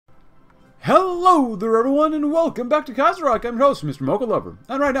Hello there everyone and welcome back to Kaiserreich. I'm your host, Mr. Mocha Lover.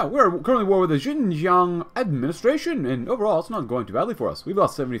 And right now, we're currently at war with the Xinjiang administration, and overall it's not going too badly for us. We've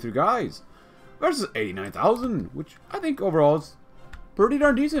lost 73 guys versus 89,000, which I think overall is pretty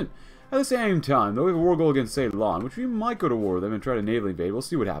darn decent. At the same time, though, we have a war goal against Ceylon, which we might go to war with them and try to naval invade. We'll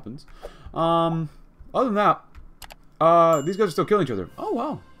see what happens. Other than that, these guys are still killing each other. Oh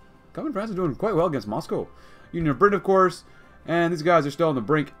wow, Commune France is doing quite well against Moscow. Union of Britain, of course, and these guys are still on the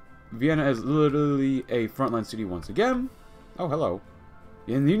brink. Vienna is literally a frontline city once again. Oh, hello.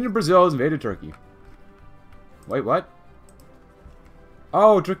 And the Union of Brazil has invaded Turkey. Wait, what?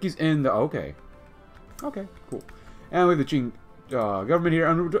 Oh, Turkey's in the... Okay. Okay, cool. And we have the Qing government here.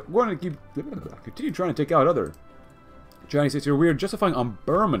 And we're going to continue trying to take out other Chinese states here. We are justifying on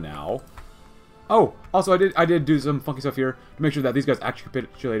Burma now. Oh, also I did do some funky stuff here to make sure that these guys actually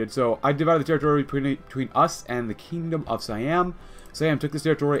capitulated. So I divided the territory between us and the Kingdom of Siam. Siam took this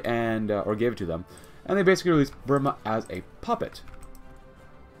territory and or gave it to them, and they basically released Burma as a puppet.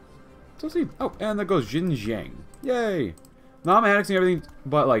 So see, oh, and there goes Xinjiang. Yay! Now I'm annexing everything,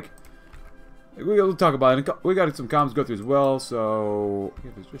 but like we'll talk about it. We got some comms to go through as well. So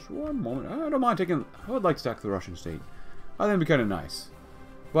give us just one moment. I don't mind taking. I would like to attack the Russian state. I think it'd be kind of nice.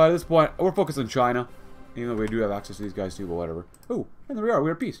 But at this point, we're focused on China, even though we do have access to these guys too. But whatever. Oh, and there we are.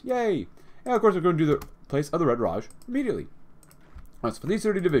 We're at peace. Yay! And of course, we're going to do the place of the Red Raj immediately. Right, so for these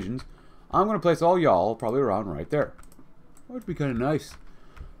 30 divisions, I'm going to place all y'all probably around right there. That would be kind of nice.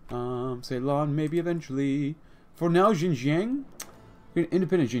 Ceylon, maybe eventually. For now, Xinjiang,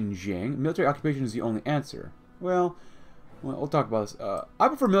 independent Xinjiang, military occupation is the only answer. Well, we'll talk about this. I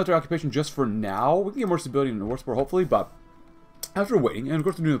prefer military occupation just for now. We can get more stability in the war sport, hopefully, but after waiting, and of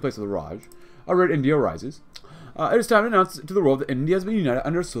course we're doing the place of the Raj, our red India rises. It is time to announce to the world that India has been united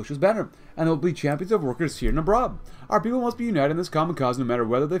under a socialist banner, and they will be champions of workers here and abroad. Our people must be united in this common cause, no matter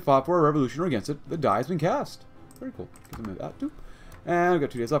whether they fought for a revolution or against it. The die has been cast. Very cool. Give them that too. And we've got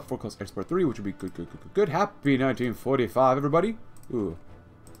 2 days left before Coast Export 3, which will be good. Happy 1945, everybody. Ooh.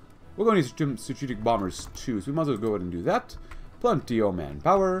 We're going to need some strategic bombers too, so we might as well go ahead and do that. Plenty of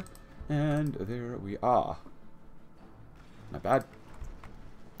manpower. And there we are. Not bad.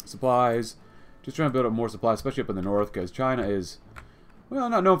 Supplies. Just trying to build up more supplies, especially up in the north, because China is, well,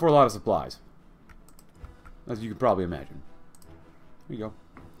 not known for a lot of supplies. As you can probably imagine. There you go.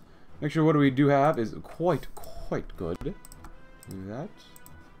 Make sure what we do have is quite good. Do that.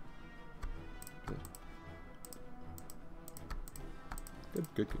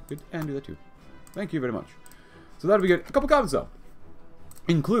 Good. And do that too. Thank you very much. So that'll be good. A couple comments though.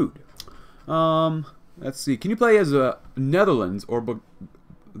 Include. Let's see. Can you play as a Netherlands or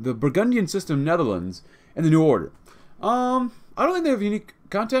the Burgundian system Netherlands in the New Order? I don't think they have unique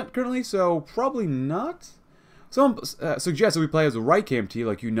content currently, so probably not. Someone suggests that we play as a right KMT,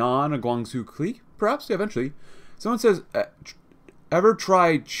 like Yunnan or Guangzhou clique, perhaps, yeah, eventually. Someone says, ever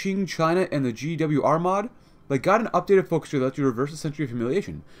try Qing China and the GWR mod? Like, got an updated focus to let you reverse the century of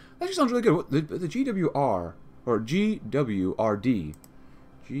humiliation. That actually sounds really good. The GWR, or GWRD.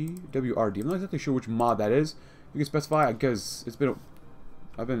 GWRD. I'm not exactly sure which mod that is. You can specify, because it's been...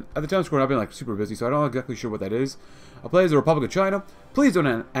 at the time score, I've been like super busy, so I'm not exactly sure what that is. I play as the Republic of China. Please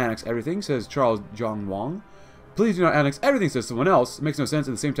don't annex everything, says Charles Zhang Wang. Please do not annex everything, says someone else. It makes no sense.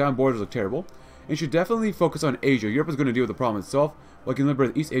 At the same time, borders look terrible. And you should definitely focus on Asia. Europe is going to deal with the problem itself. Well, it can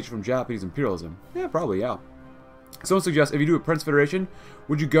liberate East Asia from Japanese imperialism. Yeah, probably, yeah. Someone suggests, if you do a Prince Federation,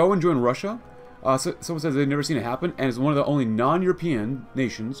 would you go and join Russia? Someone says they've never seen it happen, and is one of the only non-European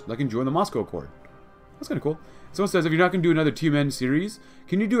nations that can join the Moscow Accord. That's kind of cool. Someone says, if you're not going to do another TMN series,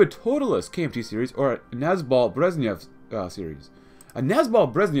 can you do a Totalist KMT series or a Nazbal Brezhnev series? A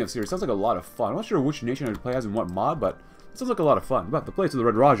Nazbal Brezhnev series sounds like a lot of fun. I'm not sure which nation I would play as and what mod, but it sounds like a lot of fun. About the place of the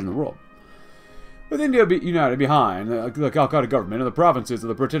Red Raj in the world. With India united behind the Calcutta government and the provinces of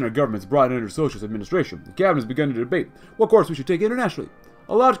the pretender governments brought under socialist administration, the cabinet has begun to debate what course we should take internationally.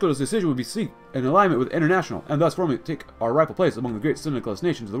 A logical decision would be to seek an alignment with international, and thus formally take our rightful place among the great syndicalist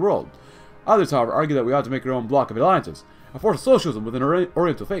nations of the world. Others, however, argue that we ought to make our own block of alliances, a force of socialism with an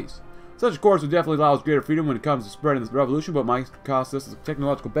oriental face. Such a course would definitely allow us greater freedom when it comes to spreading this revolution, but might cost us the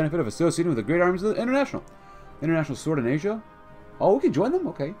technological benefit of associating with the great armies of the international. International sword in Asia? Oh, we can join them?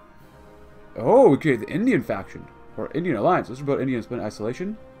 Okay. Oh, we create the Indian faction, or Indian alliance. Let's about Indian spin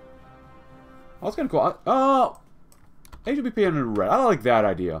isolation. Oh, that's kind of cool. Oh, Asia be painted in red. I like that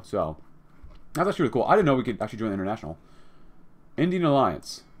idea, so. That's actually really cool. I didn't know we could actually join the international. Indian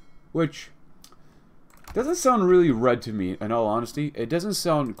alliance. Which doesn't sound really red to me, in all honesty. It doesn't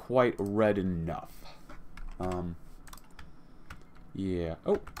sound quite red enough. Yeah.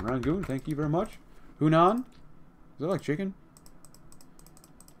 Oh, Rangoon, thank you very much. Hunan? Is that like chicken?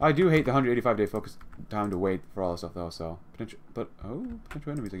 I do hate the 185-day focus time to wait for all this stuff, though, so... potential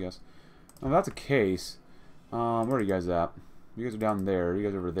enemies, I guess. If that's the case, where are you guys at? You guys are down there. You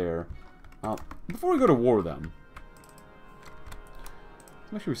guys are over there. Before we go to war with them,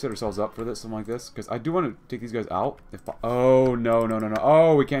 let's make sure we set ourselves up for this, something like this, because I do want to take these guys out. Oh, no, no, no, no.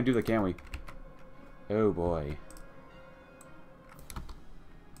 Oh, we can't do that, can we? Oh, boy.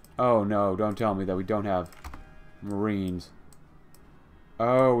 Oh, no, don't tell me that we don't have Marines.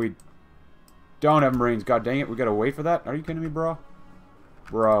 Oh, we don't have Marines. God dang it, we gotta wait for that? Are you kidding me, bro?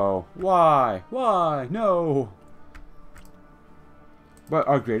 Bro, why? Why? No! But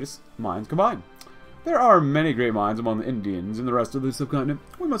our greatest minds combined. There are many great minds among the Indians and the rest of the subcontinent.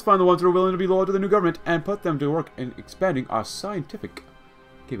 We must find the ones who are willing to be loyal to the new government and put them to work in expanding our scientific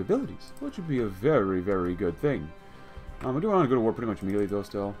capabilities, which would be a very, very good thing. I do want to go to war pretty much immediately, though,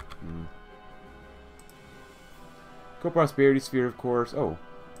 still. Co-prosperity sphere, of course. Oh,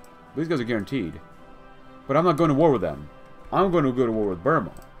 these guys are guaranteed. But I'm not going to war with them. I'm going to go to war with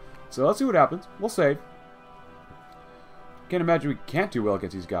Burma. So let's see what happens. We'll save. Can't imagine we can't do well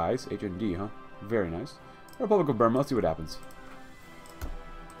against these guys. HND, huh? Very nice. Republic of Burma. Let's see what happens.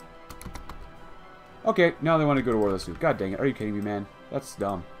 Okay, now they want to go to war with us too. God dang it. Are you kidding me, man? That's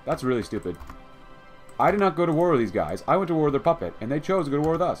dumb. That's really stupid. I did not go to war with these guys. I went to war with their puppet, and they chose to go to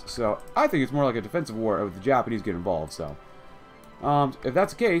war with us. So, I think it's more like a defensive war with the Japanese get involved, so. If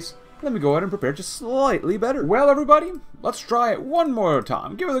that's the case, let me go ahead and prepare just slightly better. Well, everybody, let's try it one more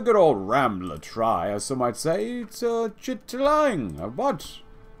time. Give it a good old Rambler try, as some might say. It's a chit-lang, but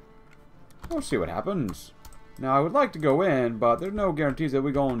we'll see what happens. Now, I would like to go in, but there's no guarantees that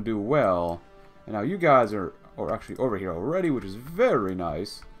we're going to do well. And now you guys are actually over here already, which is very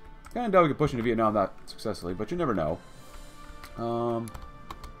nice. Kind of doubt we could push into Vietnam that successfully, but you never know.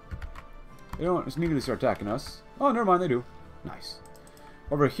 They don't just immediately start attacking us. Oh, never mind, they do. Nice.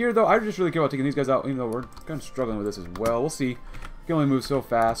 Over here, though, I just really care about taking these guys out, even though we're kind of struggling with this as well. We'll see. We can only move so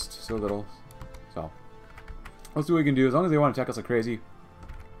fast, so little. So, let's see what we can do. As long as they want to attack us like crazy,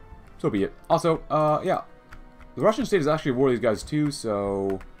 so be it. Also, yeah. The Russian state is actually at war with these guys, too,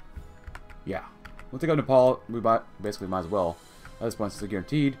 so... yeah. We'll take out Nepal. We basically might as well. At this point, since it's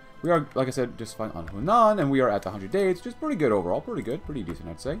guaranteed. We are, like I said, just fine on Hunan, and we are at the 100 days, which is pretty good overall. Pretty good. Pretty decent,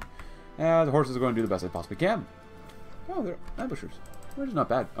 I'd say. And the horses are going to do the best they possibly can. Oh, they're ambushers. Which is not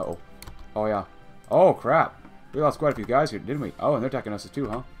bad. Uh-oh. Oh, yeah. Oh, crap. We lost quite a few guys here, didn't we? Oh, and they're attacking us too,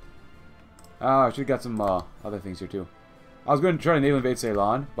 huh? I should have got some other things here, too. I was going to try to naval invade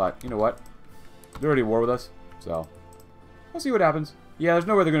Ceylon, but you know what? They're already at war with us, so we'll see what happens. Yeah, there's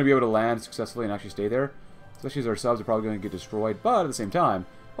no way they're going to be able to land successfully and actually stay there. Especially as our subs are probably going to get destroyed, but at the same time,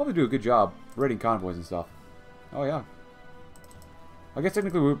 hopefully do a good job raiding convoys and stuff. Oh, yeah. I guess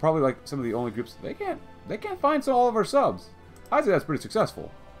technically we're probably like some of the only groups they can't find all of our subs. I'd say that's pretty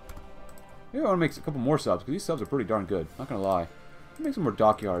successful. Maybe I want to make a couple more subs, because these subs are pretty darn good. Not gonna lie. Make some more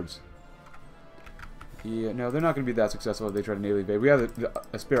dockyards. Yeah, no, they're not gonna be that successful if they try to naval invade. We have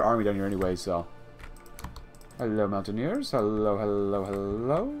a spare army down here anyway, so. Hello, mountaineers. Hello, hello,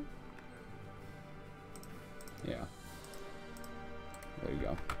 hello. Yeah. There you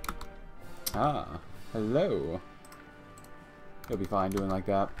go. Ah, hello. He'll be fine doing like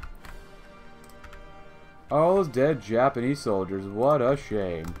that. All those dead Japanese soldiers. What a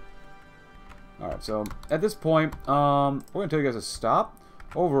shame. Alright, so at this point, we're going to tell you guys to stop.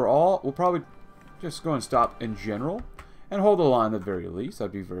 Overall, we'll probably just go and stop in general. And hold the line at the very least.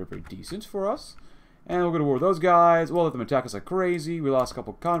 That'd be very, very decent for us. And we'll go to war with those guys. We'll let them attack us like crazy. We lost a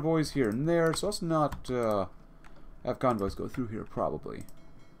couple convoys here and there. So let's not have convoys go through here, probably.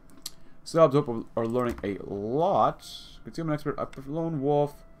 Subs hope are learning a lot. You can see I'm an expert. I prefer Lone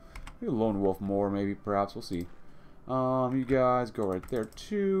Wolf. Maybe Lone Wolf more, maybe, perhaps. We'll see. You guys go right there,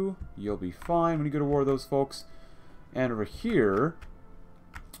 too. You'll be fine when you go to war with those folks. And over here,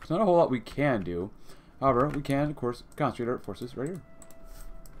 there's not a whole lot we can do. However, we can, of course, concentrate our forces right here.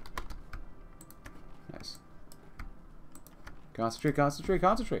 Nice. Concentrate, concentrate,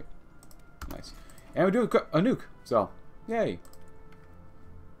 concentrate. Nice. And we do a nuke, so, yay.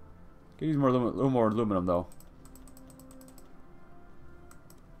 Could use a little more aluminum, though.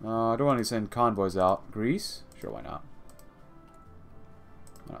 I don't want to send convoys out. Greece? Sure, why not?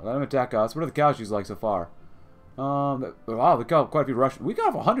 Alright, let them attack us. What are the casualties like so far? Wow, they got quite a few Russians. We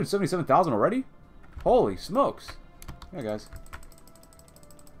got 177,000 already? Holy smokes. Yeah, guys.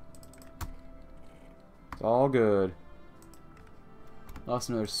 It's all good. Lost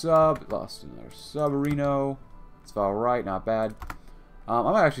another sub. Lost another submarino. It's all right. Not bad. I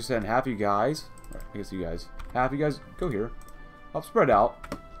might actually send half of you guys. Right, I guess you guys. Half of you guys go here. I'll spread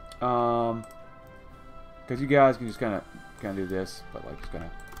out. Because you guys can just kind of do this, but like just kind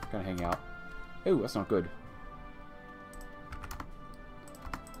of kind of hang out. Ooh, that's not good.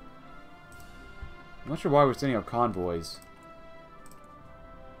 I'm not sure why we're sending out convoys.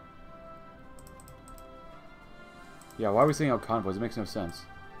 Yeah, why are we sending out convoys? It makes no sense.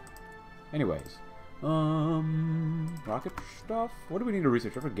 Anyways. Rocket stuff? What do we need to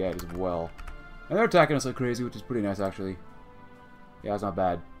research? I forget as well. And they're attacking us like crazy, which is pretty nice, actually. Yeah, it's not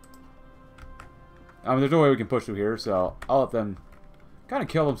bad. I mean, there's no way we can push through here, so I'll let them kind of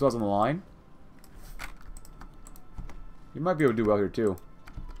kill themselves on the line. You might be able to do well here, too.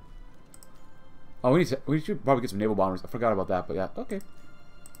 Oh, we should probably get some naval bombers. I forgot about that, but yeah, okay.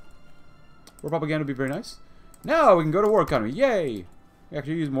 War propaganda would be very nice. Now we can go to war economy. Yay! We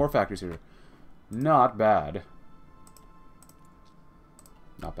actually use more factories here. Not bad.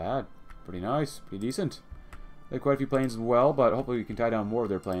 Not bad. Pretty nice. Pretty decent. They have quite a few planes as well, but hopefully we can tie down more of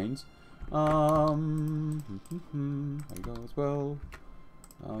their planes. There you go as well.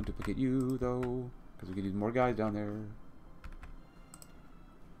 Duplicate you, though, because we can use more guys down there.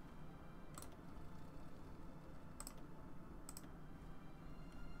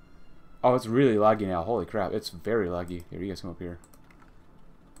 Oh, it's really laggy now. Holy crap. It's very laggy. Here, you guys come up here.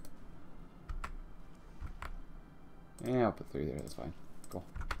 Yeah, I'll put 3 there. That's fine. Cool.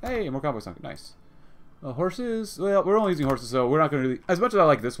 Hey, more convoys. Nice. Horses. Well, we're only using horses, so we're not going to really... As much as I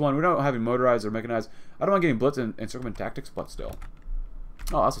like this one, we're not having motorized or mechanized. I don't want getting blitz and circumvent tactics, but still.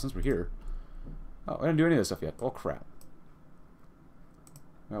 Oh, also, since we're here. Oh, we didn't do any of this stuff yet. Oh, crap.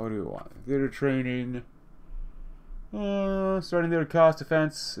 Now, what do we want? Theater training. Starting theater cost,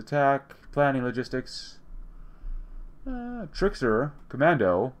 defense, attack, planning, logistics. Trickster,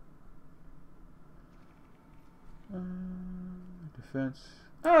 commando. Defense.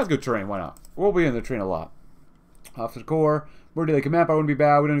 Let's go train, why not? We'll be in the train a lot. Officer Corps, more daily command power wouldn't be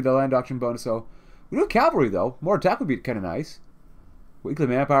bad. We don't need the land auction bonus, so we do cavalry though. More attack would be kind of nice. Weekly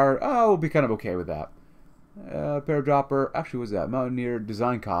manpower, we'll be kind of okay with that. Paradropper, actually, what's that? Mountaineer,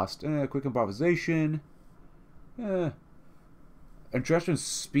 design cost, quick improvisation. Entrenchment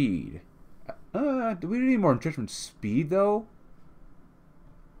speed. Do we need more entrenchment speed though?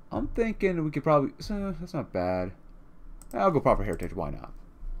 I'm thinking we could probably. That's not bad. I'll go proper heritage. Why not?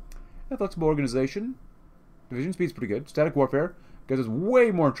 Flexible organization. Division speed's pretty good. Static warfare gives us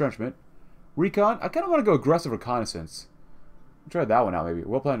way more entrenchment. Recon. I kind of want to go aggressive reconnaissance. Try that one out maybe.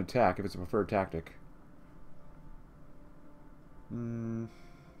 Well planned attack if it's a preferred tactic. Look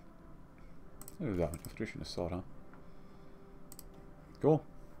at that one. Infiltration assault, huh? Cool.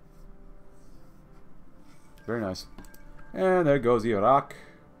 Very nice. And there goes Iraq.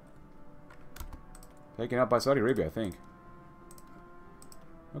 Taken out by Saudi Arabia, I think.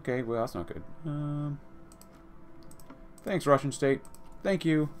 Okay, well, that's not good. Thanks, Russian state. Thank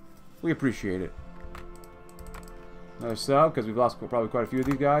you. We appreciate it. Another sub, because we've lost probably quite a few of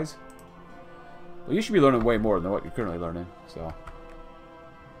these guys. Well, you should be learning way more than what you're currently learning, so.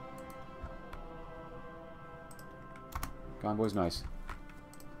 Convoy's nice.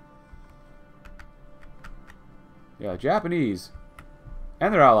 Yeah, Japanese.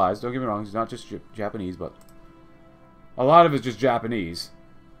 And their allies, don't get me wrong, it's not just Japanese, but a lot of it's just Japanese.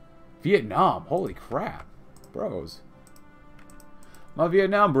 Vietnam, holy crap. Bros. My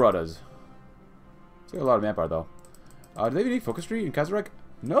Vietnam brothers. It's a lot of manpower, though. Do they have unique focus tree in Kaiserreich?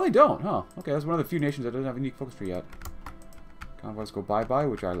 No, they don't, huh? Okay, that's one of the few nations that doesn't have a unique focus tree yet. Convoys go bye-bye,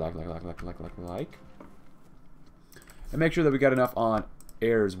 which I like. And make sure that we got enough on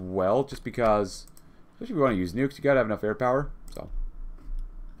air as well, just because, especially if we want to use nukes, you gotta have enough air power, so.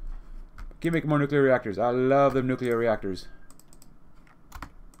 Keep making more nuclear reactors. I love them nuclear reactors.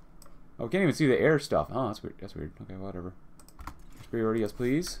 Oh, we can't even see the air stuff. Oh, that's weird. That's weird. Okay, whatever. Superiority, yes,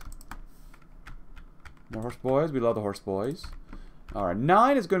 please. More horse boys. We love the horse boys. Alright,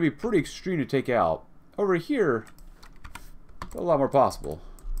 9 is going to be pretty extreme to take out. Over here, a lot more possible.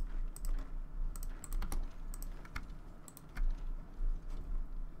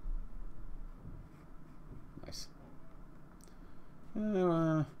 Nice.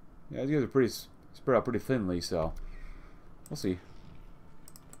 Yeah, these guys are pretty spread out pretty thinly, so we'll see.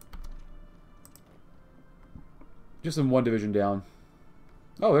 Just in one division down.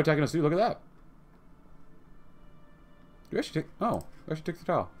 Oh, they're attacking us too. Look at that. Do we actually take... Oh, we actually took the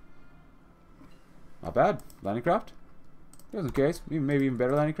tile. Not bad. Landing craft. Just in case. Maybe even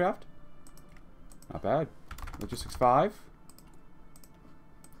better landing craft. Not bad. Logistics 5.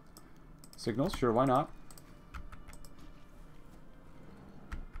 Signals. Sure, why not?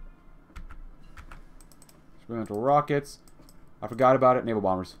 Experimental rockets. I forgot about it. Naval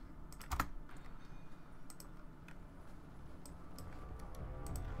bombers.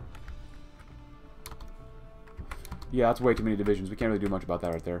 Yeah, that's way too many divisions. We can't really do much about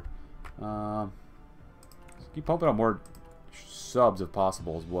that right there. Keep pumping out more subs if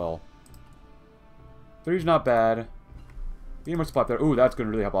possible as well. 3's not bad. Getting more supply there. Ooh, that's going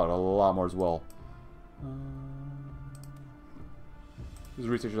to really help out a lot more as well. This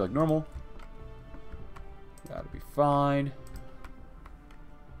research is like normal. That'll be fine.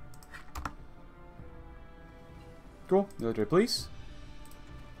 Cool. Military police.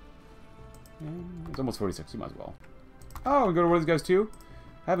 And it's almost 46. You might as well. Oh, we go to one of these guys too.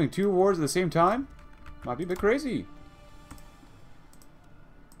 Having 2 wars at the same time might be a bit crazy.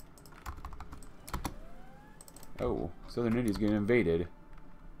 Oh, Southern India's getting invaded.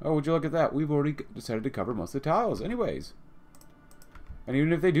 Oh, would you look at that? We've already decided to cover most of the tiles anyways. And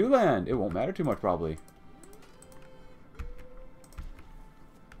even if they do land, it won't matter too much probably.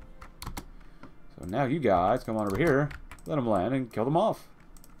 So now you guys come on over here, let them land and kill them off.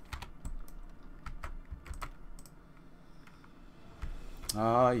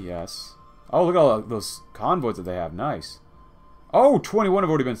 Ah, yes. Oh, look at all those convoys that they have. Nice. Oh, 21 have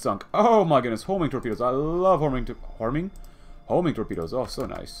already been sunk. Oh my goodness, homing torpedoes. I love homing torpedoes. Oh, so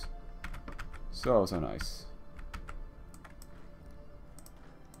nice. So nice.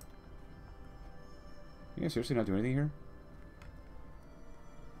 You guys seriously not doing anything here?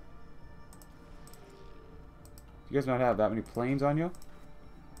 You guys not have that many planes on you?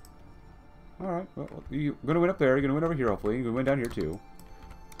 Alright, well, you're gonna win up there, you're gonna win over here hopefully, you're gonna win down here too.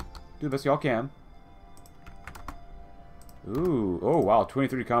 Do the best y'all can. Ooh, oh wow,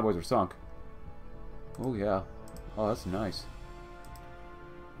 23 convoys are sunk. Oh yeah. Oh, that's nice.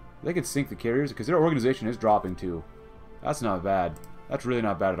 They could sink the carriers because their organization is dropping too. That's not bad. That's really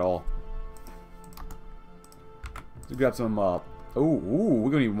not bad at all. We got some, ooh, we're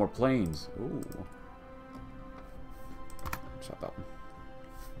gonna need more planes. Ooh. Shot that one.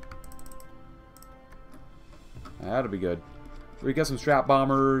 That'll be good. We got some strap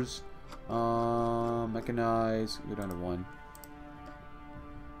bombers. Mechanized. Go down to 1.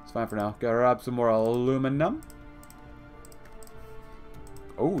 It's fine for now. Gotta grab some more aluminum.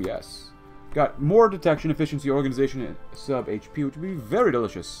 Oh, yes. Got more detection, efficiency, organization, and sub HP, which would be very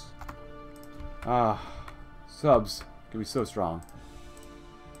delicious. Ah, subs can be so strong.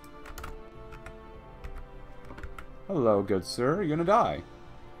 Hello, good sir. You're gonna die.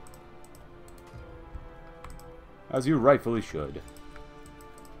 As you rightfully should.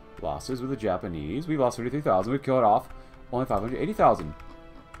 Losses with the Japanese. We've lost 33,000. We've killed off only 580,000.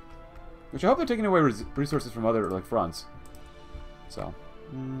 Which I hope they're taking away resources from other like fronts. So.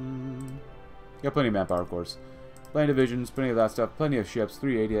 Got plenty of manpower, of course. Plenty of divisions, plenty of that stuff. Plenty of ships.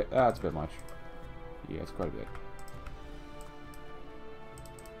 380. That's a bit much. Yeah, it's quite a bit.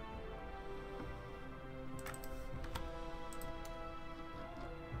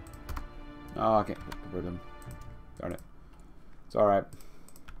 Oh, I can't convert them. Darn it. It's alright.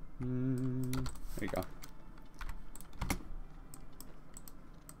 There you go.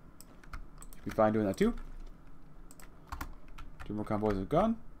 Should be fine doing that too. 2 more convoys have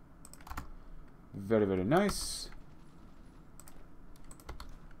gone. Very, very nice.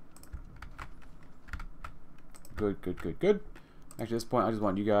 Good, good, good, good. Actually, at this point, I just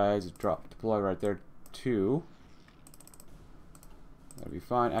want you guys to deploy right there too. That'll be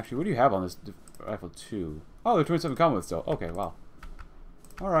fine. Actually, what do you have on this rifle 2? Oh, they're 27 combat still. Okay, wow.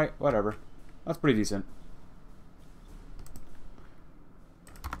 Alright, whatever. That's pretty decent.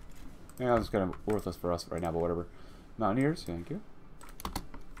 Yeah, that's kind of worthless for us right now, but whatever. Mountaineers, thank you.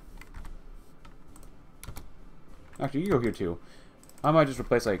 Actually, you go here too. I might just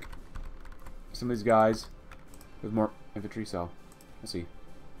replace, like, some of these guys with more infantry, so let's see.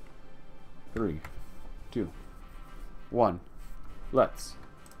 3, 2, 1. Let's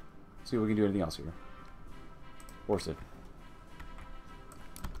see if we can do anything else here. Force it.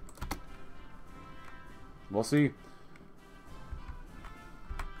 We'll see.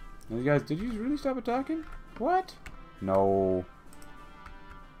 And you guys, did you really stop attacking? What? No.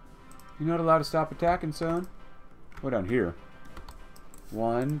 You're not allowed to stop attacking, son. Go down here.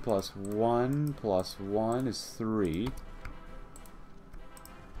 1 plus 1 plus 1 is 3.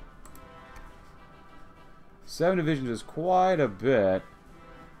 7 divisions is quite a bit.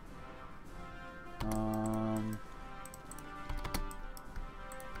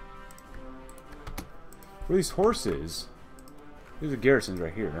 What are these horses? These are garrisons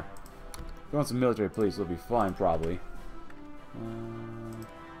right here. If you want some military police, they'll be fine, probably.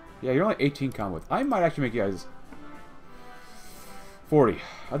 Yeah, you're only 18 combat. I might actually make you guys 40.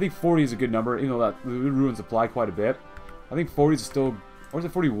 I think 40 is a good number, even though that ruins supply quite a bit. I think 40 is still... Or is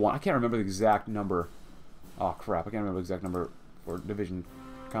it 41? I can't remember the exact number. Oh, crap. I can't remember the exact number for division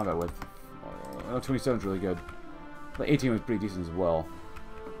combat with. I know 27 is really good. But 18 was pretty decent as well.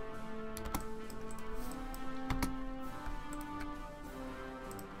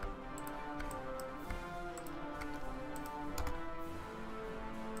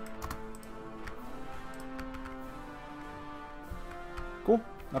 Cool,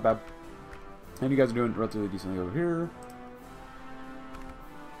 not bad. And you guys are doing relatively decently over here.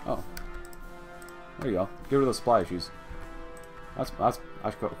 Oh. There you go. Get rid of those supply issues. That's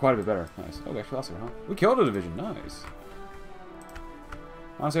actually quite a bit better. Nice. Oh, we actually lost it, huh? We killed a division. Nice.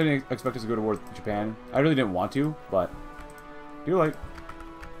 Honestly, I didn't expect us to go to war with Japan. I really didn't want to, but too late.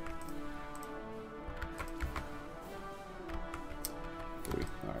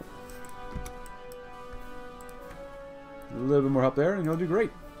 Alright. A little bit more help there, and you'll do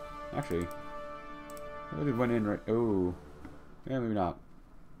great. Actually, I really went in right. Oh. Yeah, maybe not.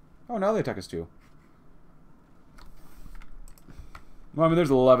 Oh, now they attack us too. Well, I mean,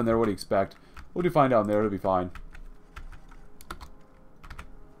 there's 11 there. What do you expect? We'll do fine down there. It'll be fine.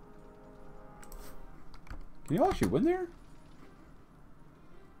 Can you all actually win there?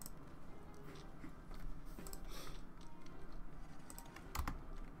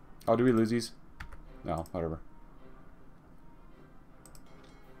 Oh, did we lose these? No, whatever.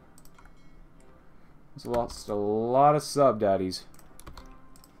 It's lost a lot of sub-daddies.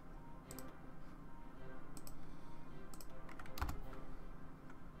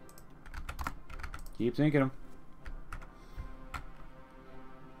 Keep sinking them.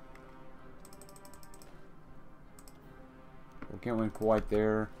 We can't win quite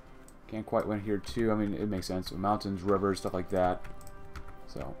there. Can't quite win here too. I mean, it makes sense. Mountains, rivers, stuff like that.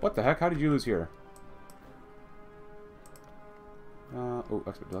 So, what the heck? How did you lose here? Oh,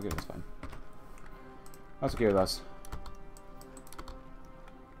 expert delegate. That's fine. That's okay with us.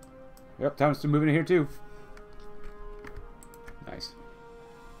 Yep, time to move in here too. Nice.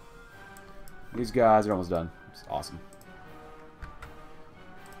 These guys are almost done. It's awesome.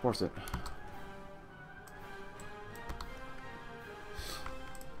 Force it.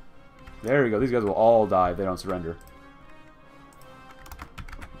 There we go. These guys will all die if they don't surrender.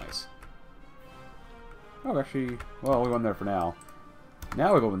 Nice. Oh, actually, well, we won there for now.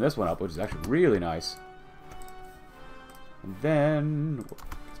 Now we've opened this one up, which is actually really nice. And then, get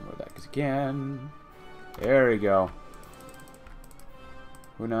some more of that because you can. There we go.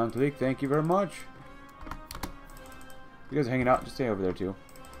 Hunan Talik, thank you very much. You guys are hanging out, just stay over there too.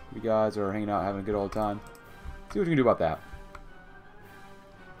 You guys are hanging out, having a good old time. See what you can do about that.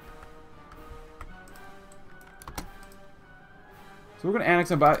 So we're going to annex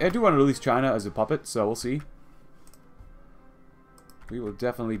them, but I do want to release China as a puppet, so we'll see. We will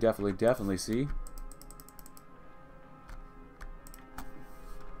definitely see.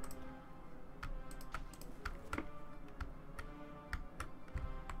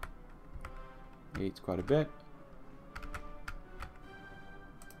 Eight's quite a bit.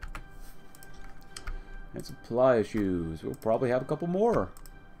 And supply issues. We'll probably have a couple more.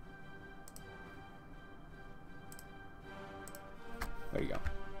 There you go.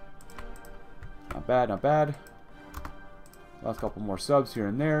 Not bad, not bad. Last couple more subs here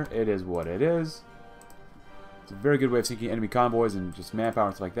and there. It is what it is. It's a very good way of sinking enemy convoys and just manpower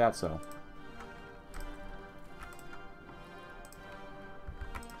and stuff like that, so.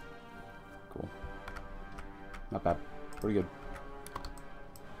 Cool. Not bad. Pretty good.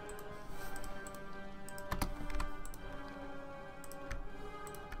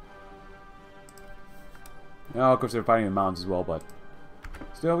 Now, of course, they're fighting in the mountains as well, but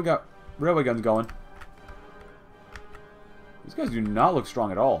still, we got railway guns going. These guys do not look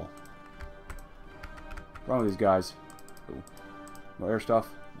strong at all. What's wrong with these guys? Ooh. More air stuff.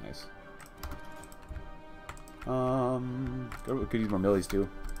 Nice. Could use more millies too.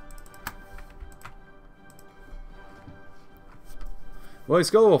 Well, he's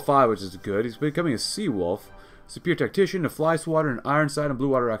skill level 5, which is good. He's becoming a sea wolf, superior tactician, a fly swatter, an ironside, and blue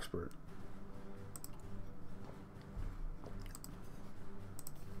water expert.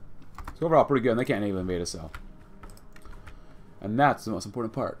 So overall, pretty good. And they can't even invade us, so. And that's the most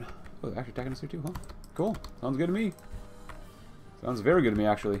important part. Oh, they're actually attacking us here too, huh? Cool. Sounds good to me. Sounds very good to me,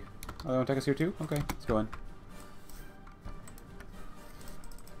 actually. Oh, they want to attack us here too? Okay, let's go in.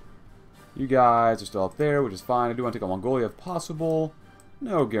 You guys are still up there, which is fine. I do want to take on Mongolia if possible.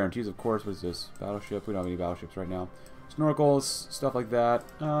 No guarantees, of course. What is this? Battleship? We don't have any battleships right now. Snorkels, stuff like that.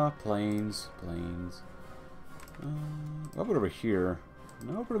 Planes. I'll put over here.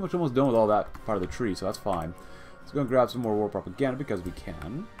 No, we're pretty much almost done with all that part of the tree, so that's fine. Let's go and grab some more war propaganda because we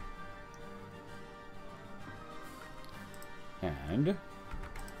can. And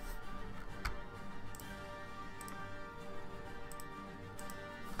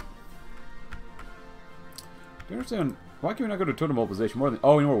I understand. Why can we not go to totem mobilization more than...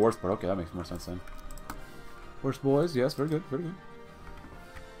 Oh, we know we're worst part. Okay, that makes more sense then. Worst boys. Yes, very good. Very good.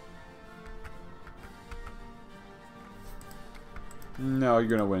 No, you're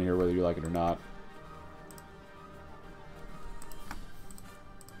going to win here whether you like it or not.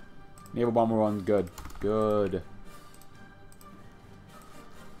 Naval Bomber 1's good. Good.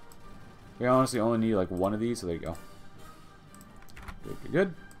 We honestly only need like one of these, so there you go. Good, good,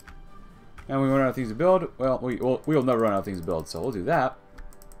 good. And we run out of things to build. Well, we'll never run out of things to build, so we'll do that.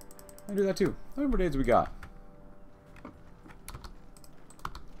 And do that too. How many more days do we got?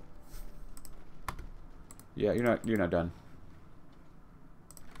 Yeah, you're not done.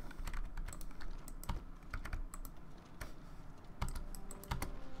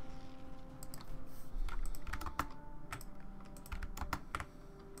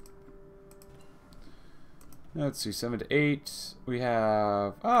 Let's see, 7 to 8. We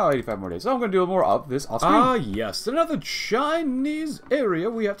have 85 more days. So I'm going to do more of this off screen. Ah, yes, another Chinese area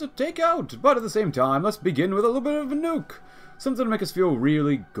we have to take out. But at the same time, let's begin with a little bit of a nuke. Something to make us feel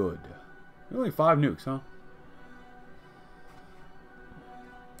really good. Only 5 nukes, huh?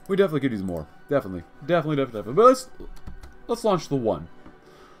 We definitely could use more. Definitely. But let's launch the one.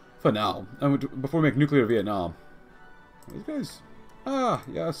 For now. And before we make nuclear Vietnam. These guys. Ah,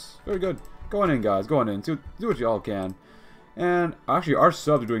 yes. Very good. Go on in, guys. Go on in. Do what you all can. And actually, our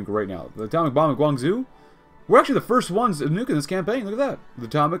subs are doing great now. The atomic bomb at Guangzhou. We're actually the first ones to nuke in this campaign. Look at that. The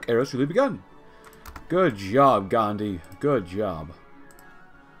atomic era has truly begun. Good job, Ghandi. Good job.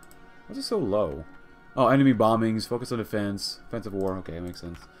 Why is it so low? Oh, enemy bombings. Focus on defense. Offensive war. Okay, that makes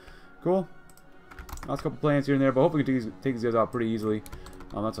sense. Cool. Last couple plans here and there, but hopefully we can take these guys out pretty easily.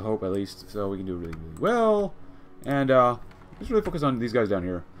 That's a hope, at least. So we can do really, really well. And let's really focus on these guys down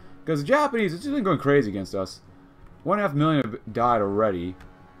here. Because the Japanese, it's just been going crazy against us. 1.5 million have died already.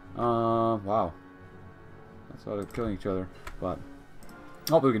 Wow. That's a lot of killing each other. But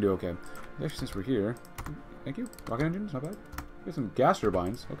hopefully we can do okay. Actually, since we're here, thank you. Rocket engines, not bad. Get some gas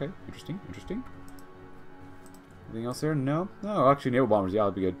turbines. Okay, interesting. Anything else there? No. No, actually, naval bombers. Yeah,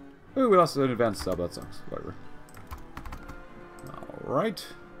 that'd be good. Ooh, we lost an advanced sub. That sucks. Whatever. All right.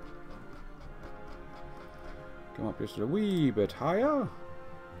 Come up just a wee bit higher.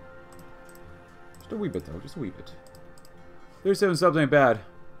 Just a wee bit, though. Just a wee bit. 37 subs ain't bad.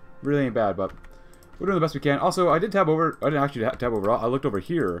 Really ain't bad, but we're doing the best we can. Also, I did tab over. I didn't actually tab over. I looked over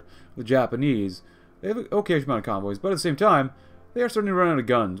here. The Japanese. They have an okay amount of convoys, but at the same time, they are starting to run out of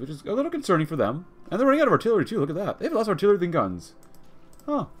guns, which is a little concerning for them. And they're running out of artillery, too. Look at that. They have less artillery than guns.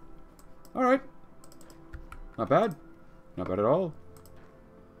 Huh. Alright. Not bad. Not bad at all.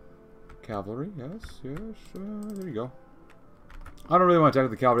 Cavalry, yes. There you go. I don't really want to attack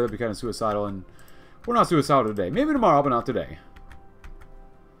the cavalry. That'd be kind of suicidal, and we're not suicidal today. Maybe tomorrow, but not today.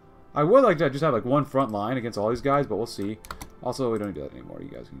 I would like to just have like one front line against all these guys, but we'll see. Also, we don't do that anymore. You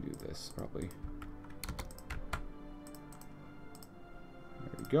guys can do this, probably.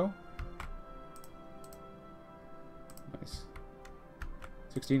 There we go. Nice.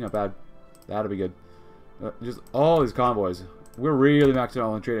 16, not bad. That'll be good. Just all these convoys. We're really maxed out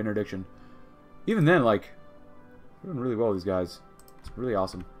on trade interdiction. Even then, like, we're doing really well with these guys. It's really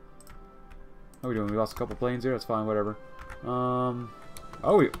awesome. How are we doing? We lost a couple planes there. That's fine, whatever. Oh,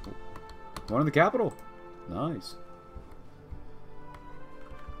 we won in the capital. Nice.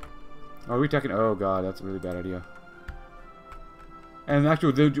 Are we attacking? Oh, God, that's a really bad idea. And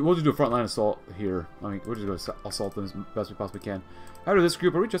actually, we'll just do a frontline assault here. I mean, we'll just go assault them as best we possibly can. After this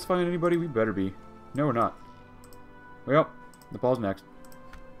group, are we justifying anybody? We better be. No, we're not. Well, Nepal's next.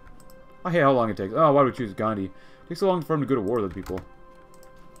 I hate how long it takes. Oh, why do we choose Ghandi? It takes so long for him to go to war with people.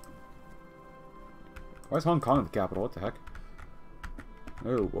 Why is Hong Kong the capital? What the heck?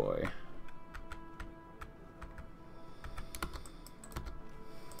 Oh, boy.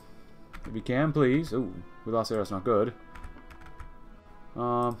 If you can, please. Ooh, we lost there. That's not good. Where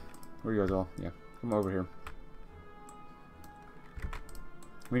are you guys all? Yeah, come over here.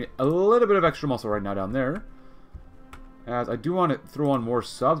 We need a little bit of extra muscle right now down there. As I do want to throw on more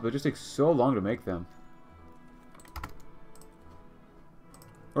subs, but it just takes so long to make them.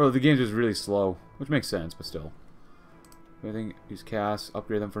 Or the game's just really slow, which makes sense, but still. I think use cast,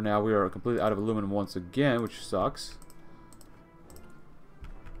 upgrade them for now. We are completely out of aluminum once again, which sucks.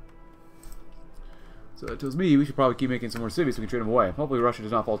 So that tells me we should probably keep making some more cities so we can trade them away. Hopefully Russia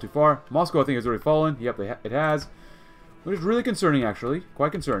does not fall too far. Moscow, I think, has already fallen. Yep, it has. Which is really concerning, actually.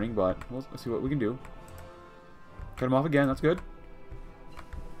 Quite concerning, but let's see what we can do. Cut them off again. That's good.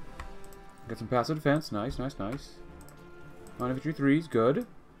 Get some passive defense. Nice. Non-infantry 3s. Good.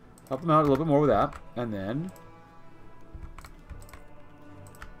 Help them out a little bit more with that. And then...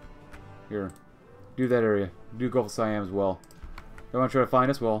 here. Do that area. Do Gulf of Siam as well. They want to try to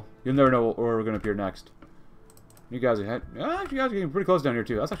find us? Well, you'll never know where we're going to appear next. You guys are head. Ah, you guys are getting pretty close down here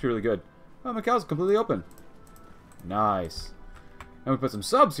too. That's actually really good. Oh, Macau's completely open. Nice. And we put some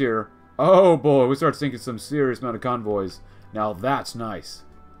subs here. Oh boy, we start sinking some serious amount of convoys. Now that's nice.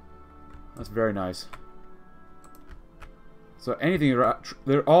 That's very nice. So anything,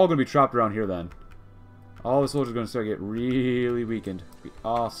 they're all going to be trapped around here then. All the soldiers are going to start to get really weakened. Be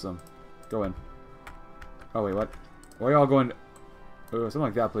awesome. Go in. Oh wait, what? Why are y'all going? Oh, something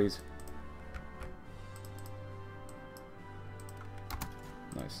like that, please.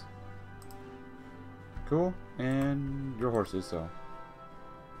 Nice. Cool. And your horses, so.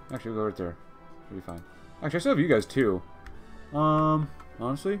 Actually, we'll go right there. It'll be fine. Actually, I still have you guys too.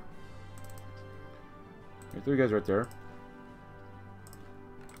 Honestly. There are 3 guys right there.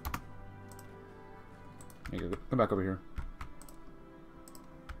 Come back over here.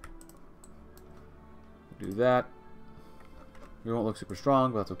 Do that. We won't look super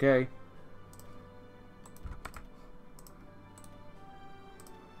strong, but that's okay.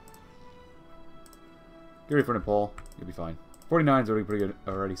 Get ready for Nepal. You'll be fine. 49 is already pretty good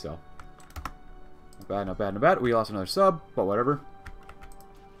already, so. Not bad, not bad, not bad. We lost another sub, but whatever.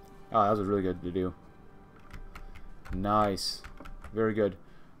 Oh, that was really good to do. Nice. Very good.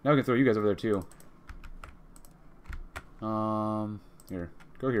 Now we can throw you guys over there too. Here.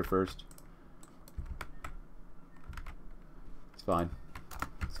 Go here first. It's fine.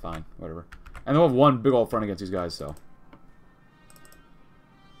 It's fine. Whatever. And they'll have one big old front against these guys, so.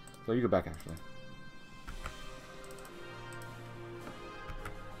 So you go back, actually.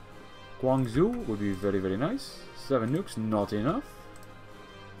 Guangzhou would be very, very nice. 7 nukes, not enough.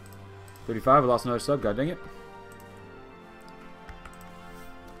 35, we lost another sub, god dang it.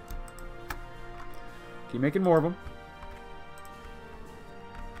 Keep making more of them.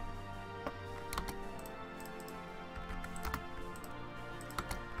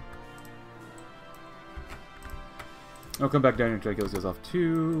 I'll come back down here and try to kill these guys off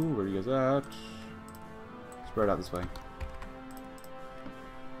too. Where are you guys at? Spread out this way.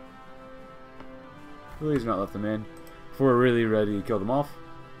 Please not let them in before we're really ready to kill them off.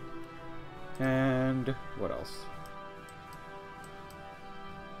 And what else?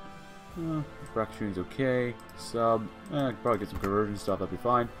 Frac shooting's okay. Sub. Probably get some conversion stuff. That'd be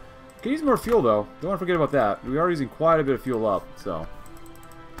fine. Can use more fuel though. Don't want to forget about that. We are using quite a bit of fuel up, so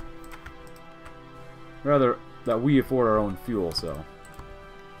rather that we afford our own fuel. So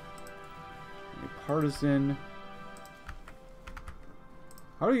partisan.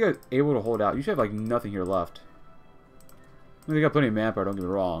 How are you guys able to hold out? You should have like nothing here left. I mean, they got plenty of manpower, don't get me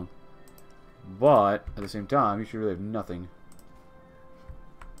wrong. But at the same time, you should really have nothing.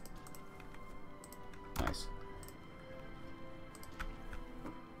 Nice.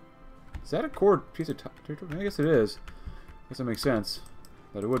 Is that a core piece of territory? I guess it is. I guess that makes sense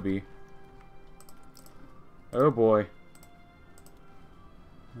that it would be. Oh boy.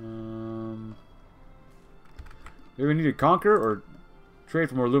 Do we need to conquer or trade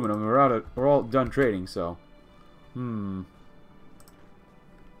for more aluminum? We're all done trading, so. Cool.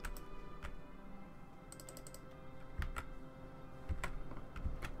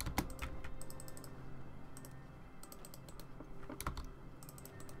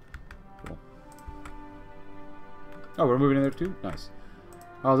 Oh, we're moving in there too? Nice.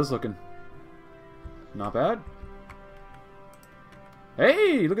 How's this looking? Not bad.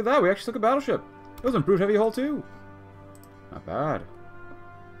 Hey, look at that. We actually took a battleship. It was improved heavy hull too. Not bad.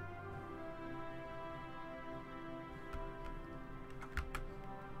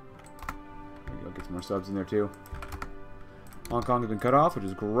 Get some more subs in there too. Hong Kong has been cut off, which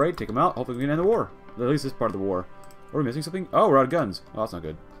is great. Take them out. Hopefully we can end the war. At least this part of the war. Are we missing something? Oh, we're out of guns. Oh, that's not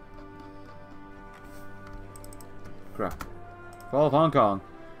good. Crap. Fall of Hong Kong.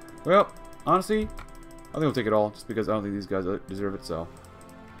 Well, honestly, I think we'll take it all, just because I don't think these guys deserve it, so.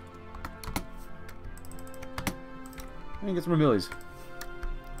 And get some more millies.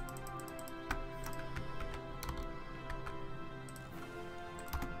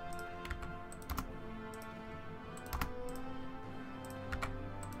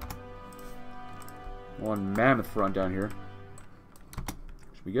 One mammoth front down here.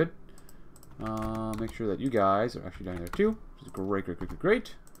 Should be good. Make sure that you guys are actually down there too, which is great, great, great, great,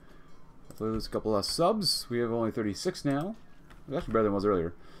 great. Hopefully there's a couple less subs. We have only 36 now. It's actually better than it was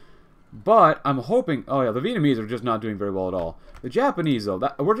earlier. But I'm hoping... Oh yeah, the Vietnamese are just not doing very well at all. The Japanese, though,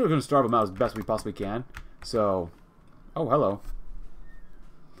 we're just going to starve them out as best we possibly can. So... Oh, hello.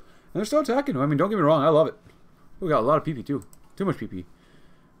 And they're still attacking. I mean, don't get me wrong, I love it. We got a lot of PP too. Too much PP.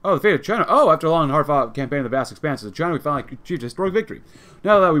 Oh, the fate of China. Oh, after a long and hard-fought campaign in the vast expanses of China, we finally achieved a historic victory.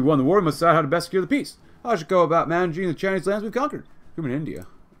 Now that we've won the war, we must decide how to best secure the peace. I should go about managing the Chinese lands we've conquered. Commune, India.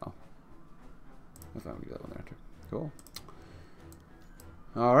 Oh. I thought we could do that one there, too. Cool.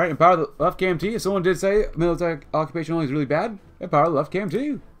 Alright, empower the left KMT. If someone did say military occupation only is really bad, empower the left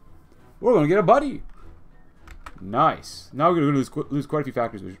KMT. We're going to get a buddy. Nice. Now we're going to lose quite a few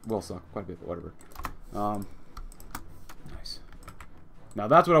factories, which will suck quite a bit, but whatever. Nice. Now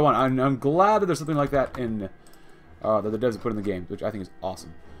that's what I want. I'm glad that there's something like that in that the devs have put in the game, which I think is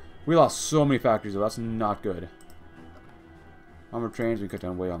awesome. We lost so many factories, though. That's not good. Armor trains, we cut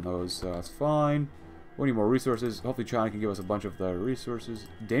down way on those, so that's fine. We need more resources. Hopefully China can give us a bunch of the resources.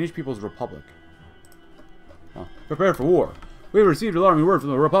 Danish People's Republic. Oh. Prepare for war. We have received alarming word from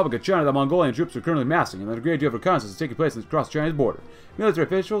the Republic of China that Mongolian troops are currently massing, and that a great deal of reconnaissance is taking place across the Chinese border. Military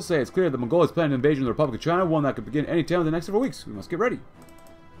officials say it's clear that Mongolia is planning an invasion of the Republic of China, one that could begin any time in the next several weeks. We must get ready.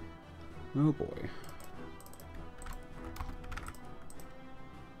 Oh boy.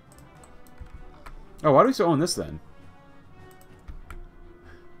 Oh, why do we still own this then?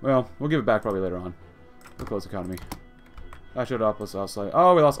 Well, we'll give it back probably later on. We'll close economy. I showed up. Let's also.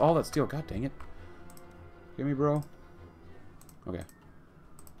 Oh, we lost all that steel. God dang it. Give me, bro. Okay.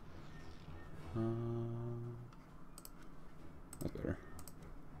 That's better.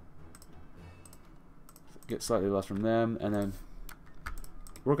 Get slightly less from them, and then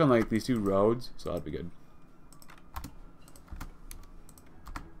work on like these two roads, so that'd be good.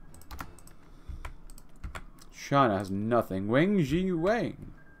 China has nothing. Wang Ji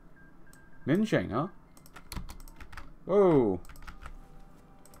Wang. Min Sheng, huh? Whoa.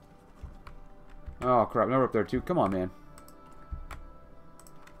 Oh crap, now we're up there too. Come on, man.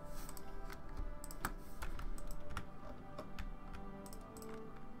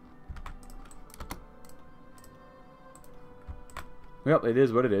 Well, it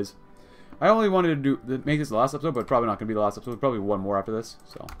is what it is. I only wanted to make this the last episode, but probably not going to be the last episode. Probably one more after this,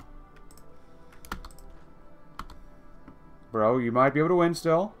 so. Bro, you might be able to win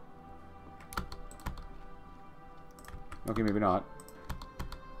still. Okay, maybe not.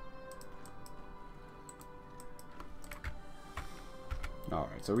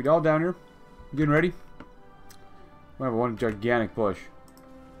 Alright, so we all down here. Getting ready. We have one gigantic push.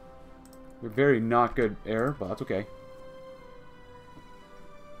 We're very not good air, but that's okay.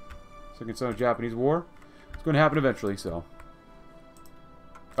 Second Sino-Japanese War. It's going to happen eventually, so.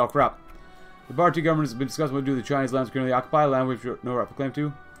 Oh, crap. The Bharatiya government has been discussing what to do with the Chinese lands currently occupied, land we have no right to claim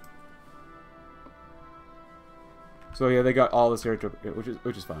to. So yeah, they got all this territory,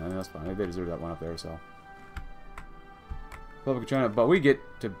 which is fine. I mean, that's fine. They deserve that one up there, so. Republic of China, but we get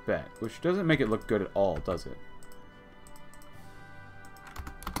Tibet, which doesn't make it look good at all, does it?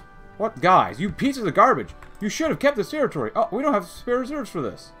 What, guys? You pieces of garbage! You should have kept this territory. Oh, we don't have spare reserves for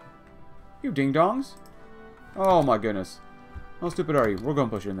this. You ding-dongs. Oh my goodness. How stupid are you? We're going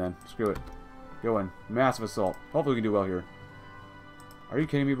to push in then. Screw it. Go in. Massive assault. Hopefully we can do well here. Are you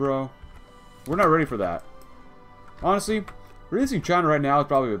kidding me, bro? We're not ready for that. Honestly, releasing China right now is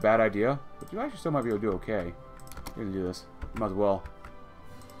probably a bad idea. But you actually still might be able to do okay. You're going to do this. You might as well.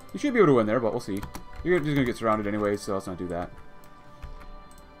 You should be able to win there, but we'll see. You're just going to get surrounded anyway, so let's not do that.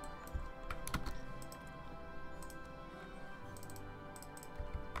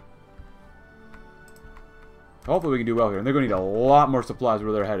 Hopefully we can do well here. And they're going to need a lot more supplies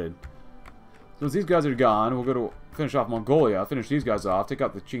where they're headed. Since these guys are gone, we'll go to finish off Mongolia. Finish these guys off. Take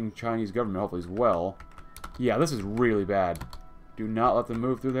out the Chinese government hopefully as well. Yeah, this is really bad. Do not let them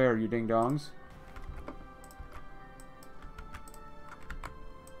move through there, you ding-dongs.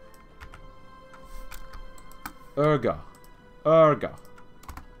 Urga. Urga.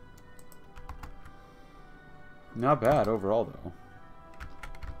 Not bad overall, though.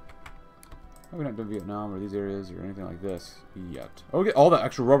 We're not done Vietnam or these areas or anything like this yet. Oh, we get all that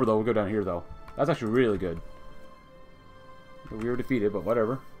extra rubber, though. We'll go down here, though. That's actually really good. We were defeated, but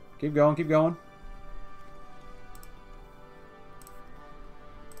whatever. Keep going, keep going.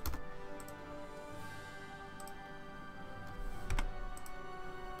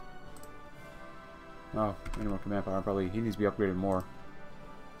 Oh, any more command power? Probably he needs to be upgraded more.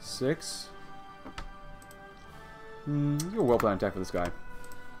 6. Let's go well-planned attack for this guy.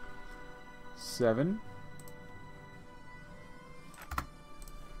 7.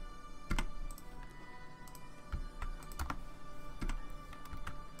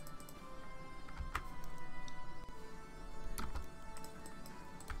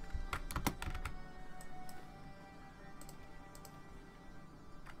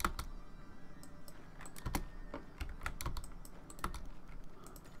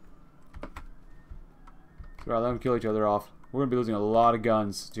 So let them kill each other off. We're going to be losing a lot of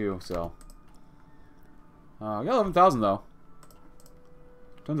guns, too, so. We got 11,000, though.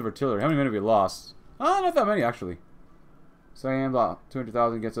 Tons of artillery. How many men have we lost? Not that many, actually. Sam,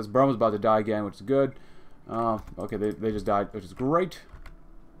 200,000 against us. Burma's about to die again, which is good. Okay, they just died, which is great.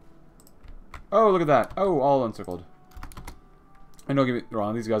 Oh, look at that. Oh, all encircled. And don't get me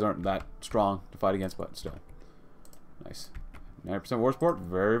wrong, these guys aren't that strong to fight against, but still. Nice. 90% war support.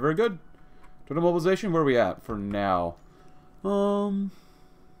 Very, very good. Total mobilization, where are we at for now?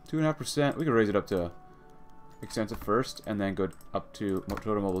 2.5%. We can raise it up to extensive first, and then go up to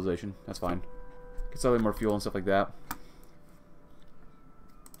total mobilization. That's fine. Get slightly more fuel and stuff like that.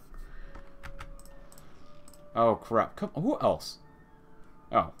 Oh, crap. Come on, who else?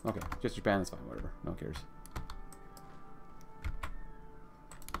 Oh, okay. Just Japan, that's fine. Whatever. No one cares.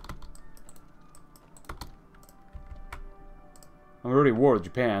 I'm already at war with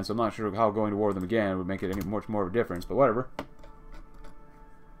Japan, so I'm not sure how going to war with them again would make it any much more of a difference, but whatever.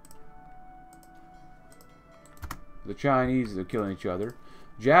 The Chinese are killing each other.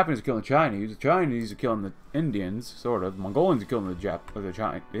 The Japanese are killing the Chinese. The Chinese are killing the Indians, sort of. The Mongolians are killing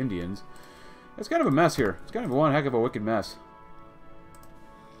the Indians. It's kind of a mess here. It's kind of one heck of a wicked mess.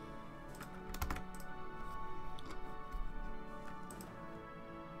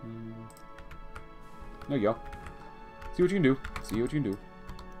 There you go. See what you can do. See what you can do.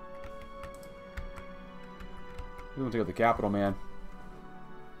 We want to take out the capital, man.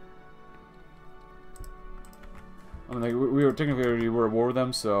 I mean, like, we were technically at war with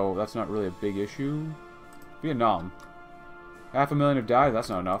them, so that's not really a big issue. Vietnam. 500,000 have died. That's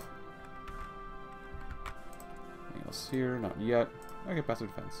not enough. Anything else here? Not yet. Okay,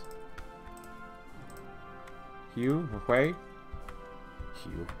 passive defense. Hugh? Hui?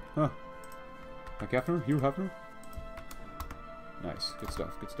 Hugh. Huh. Like Hefner? Hugh Hefner? Nice. Good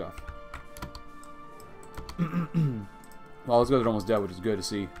stuff. Good stuff. Well, those guys are almost dead, which is good to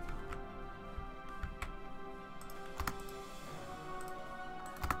see.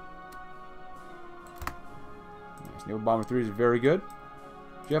 Nice. Naval Bomber 3 is very good.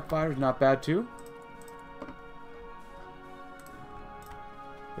 Jet Fighter is not bad, too.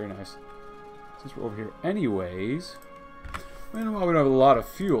 Very nice. Since we're over here anyways, and while we don't have a lot of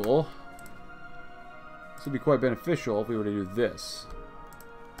fuel, this would be quite beneficial if we were to do this.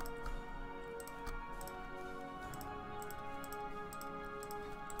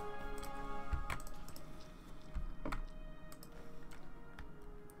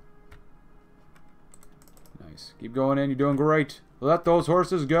 Nice. Keep going in. You're doing great. Let those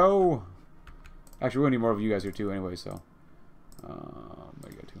horses go. Actually, we need more of you guys here too anyway, so.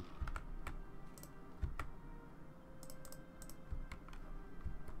 There you go too.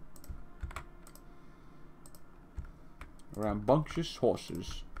 Rambunctious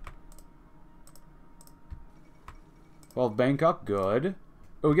horses. Well, Bangkok, good.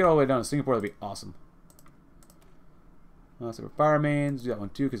 Oh, we get all the way down to Singapore, that'd be awesome. So for fire mains, do that one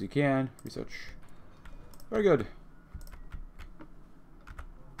too, because you can. Research. Very good.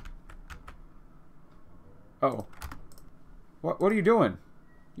 Uh-oh. What are you doing?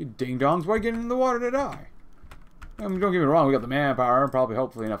 You ding-dongs, why are you getting in the water to die? I mean, don't get me wrong, we got the manpower and probably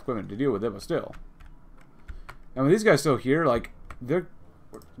hopefully enough equipment to deal with it, but still. And with these guys still here, like, they're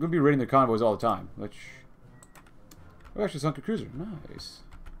going to be raiding their convoys all the time, which... We actually sunk a cruiser. Nice.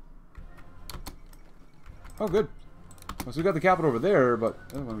 Oh, good. Well, so we got the capital over there, but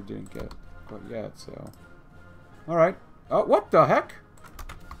the other one we didn't get quite yet, so... Alright. Oh, what the heck?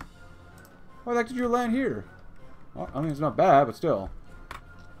 Why the heck did you land here? Well, I mean, it's not bad, but still.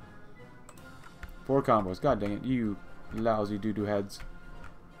 4 convoys. God dang it, you lousy doo-doo heads.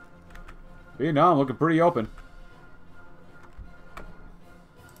 Vietnam looking pretty open.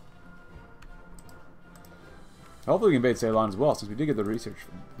 Hopefully we can invade Ceylon as well, since we did get the research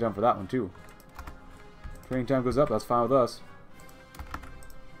done for that one too. Training time goes up, that's fine with us.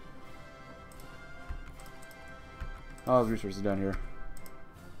 Oh, there's resources down here.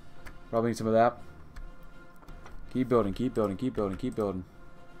 Probably need some of that. Keep building, keep building, keep building, keep building.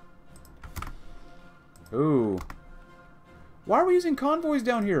 Ooh. Why are we using convoys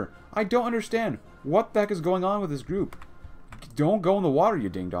down here? I don't understand. What the heck is going on with this group? Don't go in the water, you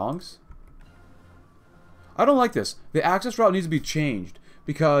ding-dongs. I don't like this. The access route needs to be changed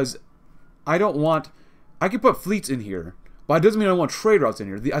because I don't want... I can put fleets in here, but it doesn't mean I want trade routes in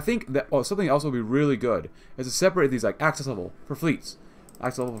here. I think that something else will be really good is to separate these like access level for fleets.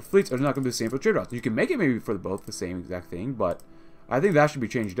 Access level for fleets are not going to be the same for trade routes. You can make it maybe for both the same exact thing, but I think that should be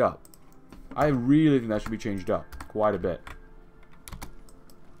changed up. I really think that should be changed up quite a bit.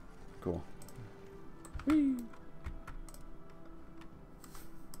 Cool. Whee.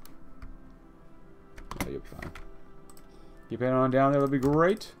 Oh, you'll be fine. Keep heading on down there, that'll be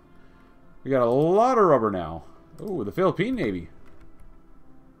great. We got a lot of rubber now. Oh, the Philippine Navy.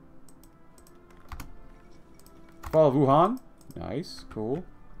 Fall of Wuhan. Nice. Cool.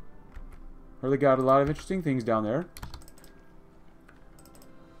 Heard they got a lot of interesting things down there.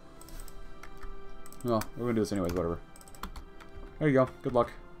 Well, we're gonna do this anyways, whatever. There you go. Good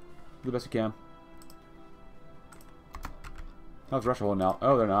luck. Do the best you can. How's Russia holding out?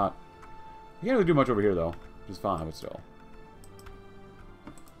 Oh, they're not. You can't really do much over here, though. Which is fine, but still.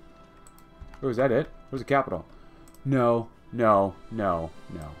 Oh, is that it? Where's the capital? No, no, no,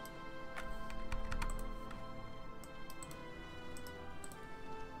 no.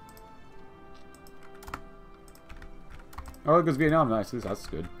 Oh, it goes Vietnam. Nice. That's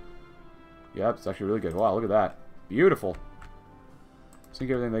good. Yep, it's actually really good. Wow, look at that. Beautiful. Sink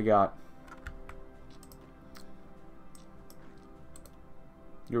everything they got.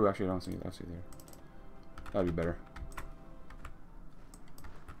 Ooh, actually, I don't see that. There. That'd be better.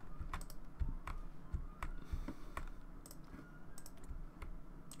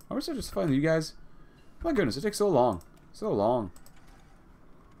 Are we still just finding you guys? My goodness, it takes so long. So long.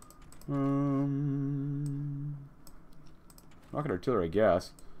 Rocket artillery, I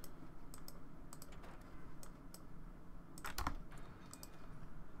guess.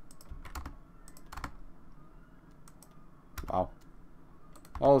 Wow.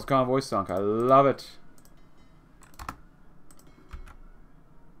 All those convoys sunk. I love it.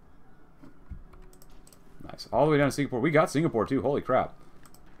 Nice. All the way down to Singapore. We got Singapore, too. Holy crap.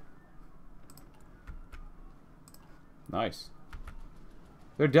 Nice.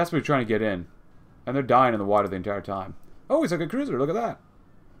 They're desperately trying to get in. And they're dying in the water the entire time. Oh, he's like a cruiser. Look at that.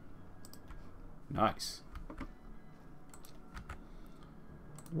 Nice.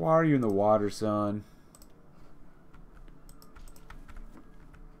 Why are you in the water, son?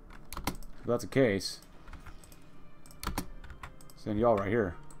 If that's the case, send y'all right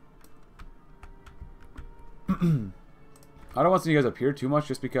here. I don't want to send you guys up here too much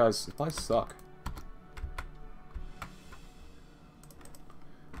just because supplies suck.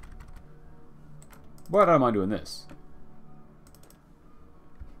 But I don't mind doing this.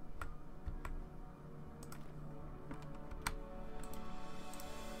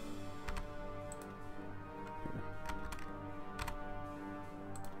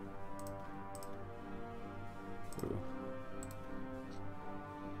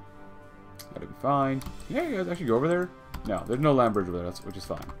 That'll be fine. Yeah, you guys actually go over there? No, there's no land bridge over there, which is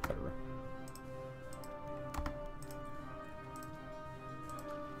fine. Whatever.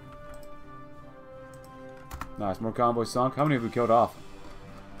 Nice, more convoys sunk. How many have we killed off?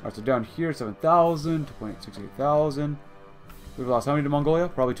 Alright, so down here, 7,000, 2,868,000. We've lost how many to Mongolia?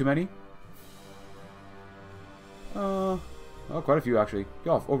 Probably too many. Oh, quite a few actually.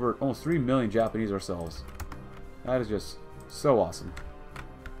 Got off over almost 3 million Japanese ourselves. That is just so awesome.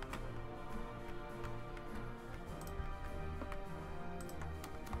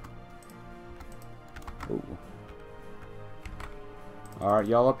 Ooh. Alright,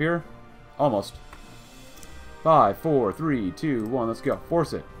 y'all up here? Almost. 5, 4, 3, 2, 1, let's go.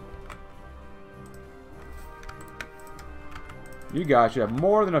 Force it. You guys should have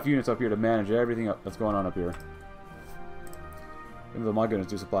more than enough units up here to manage everything that's going on up here. Even though, my goodness,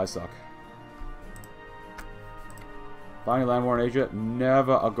 do supplies suck. Finding land war in Asia,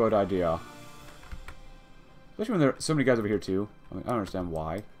 never a good idea. Especially when there are so many guys over here, too. I mean, I don't understand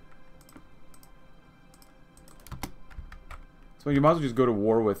why. So you might as well just go to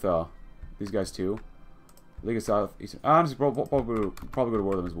war with these guys, too. League of Southeastern. Honestly, probably go to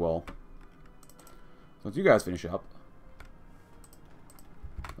war with them as well. So once you guys finish up,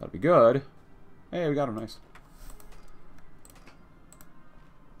 that'd be good. Hey, we got him. Nice.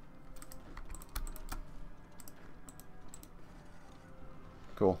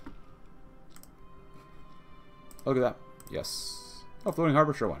 Cool. Look at that. Yes. Oh, floating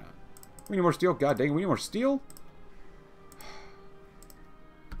harbor? Sure, why not? We need more steel. God dang it, we need more steel?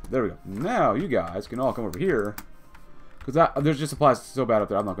 There we go. Now, you guys can all come over here. Because there's just supplies so bad up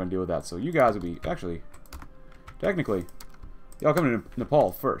there, I'm not going to deal with that. So you guys will be, actually, technically, y'all come to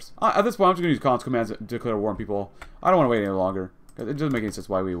Nepal first. At this point, I'm just going to use cons commands to declare war on people. I don't want to wait any longer. Because it doesn't make any sense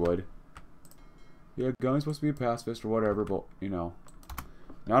why we would. Yeah, Ghani's supposed to be a pacifist or whatever, but, you know.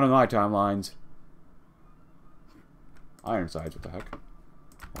 Not on my timelines. Ironsides, what the heck?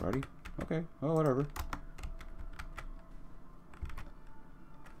 Already? Okay, well, whatever.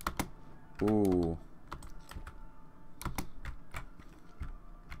 Ooh.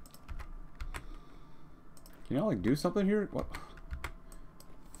 Can y'all, like, do something here? What?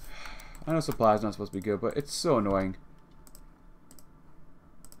 I know supply's not supposed to be good, but it's so annoying.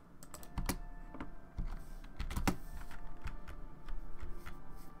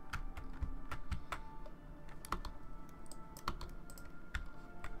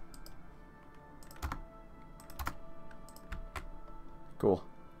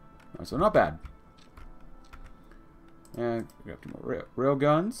 Alright, so not bad. And we got 2 more rail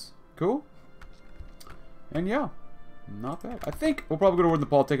guns. Cool. And yeah, not bad. I think we'll probably go to war with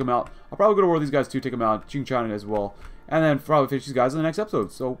Nepal, take them out. I'll probably go to war with these guys too, take them out. Qing China as well. And then probably finish these guys in the next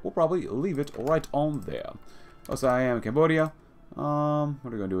episode. So we'll probably leave it right on there. Also, I am in Cambodia. What are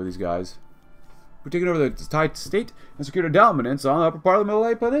we going to do with these guys? We're taking over the Thai state and secure dominance on the upper part of the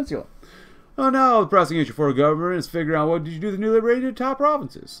Malay Peninsula. Oh, now the pressing issue for the government is figuring out what did you do with the newly liberated Thai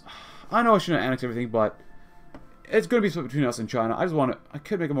provinces. I know I shouldn't annex everything, but it's going to be split between us and China. I just want to... I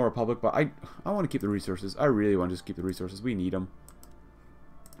could make them more republic, but I want to keep the resources. I really want to just keep the resources. We need them.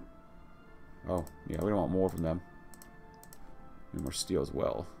 Oh, yeah, we don't want more from them. Need more steel as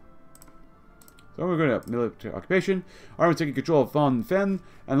well. So we're going to military occupation. Army taking control of Phnom Penh,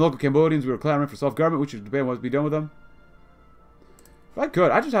 and the local Cambodians, we were clamoring for self-government, which would depend on what to be done with them. If I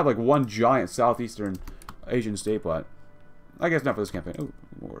could, I'd just have like one giant southeastern Asian state, but I guess not for this campaign. Oh,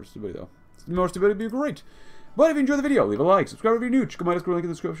 more stability though. More stability would be great. But if you enjoyed the video, leave a like, subscribe if you're new, check out my Discord link in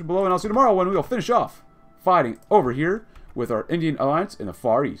the description below, and I'll see you tomorrow when we'll finish off fighting over here with our Indian alliance in the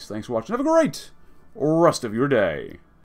Far East. Thanks for watching. Have a great rest of your day.